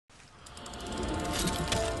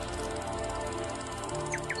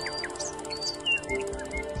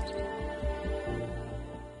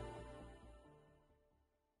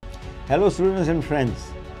Hello students and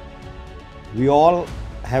friends. We all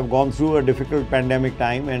have gone through a difficult pandemic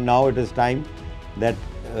time, and now it is time that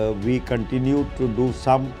we continue to do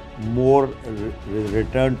some more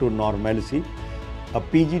return to normalcy. A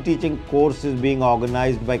PG teaching course is being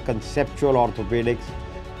organized by Conceptual Orthopedics,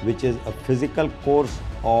 which is a physical course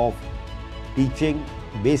of teaching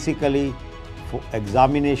basically for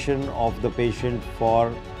examination of the patient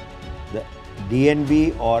for the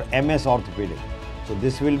DNB or MS Orthopedics. So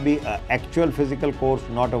this will be an actual physical course,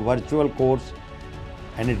 not a virtual course,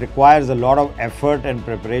 and it requires a lot of effort and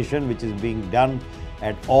preparation, which is being done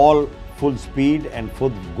at all full speed and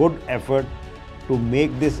full good effort to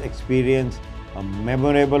make this experience a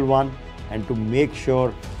memorable one and to make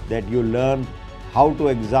sure that you learn how to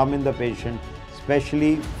examine the patient,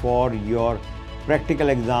 especially for your practical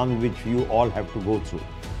exams which you all have to go through.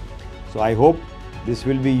 So I hope this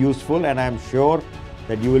will be useful, and I am sure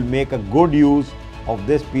that you will make a good use of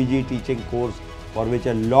this PG teaching course, for which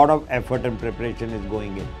a lot of effort and preparation is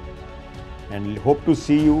going in, and hope to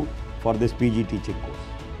see you for this PG teaching course.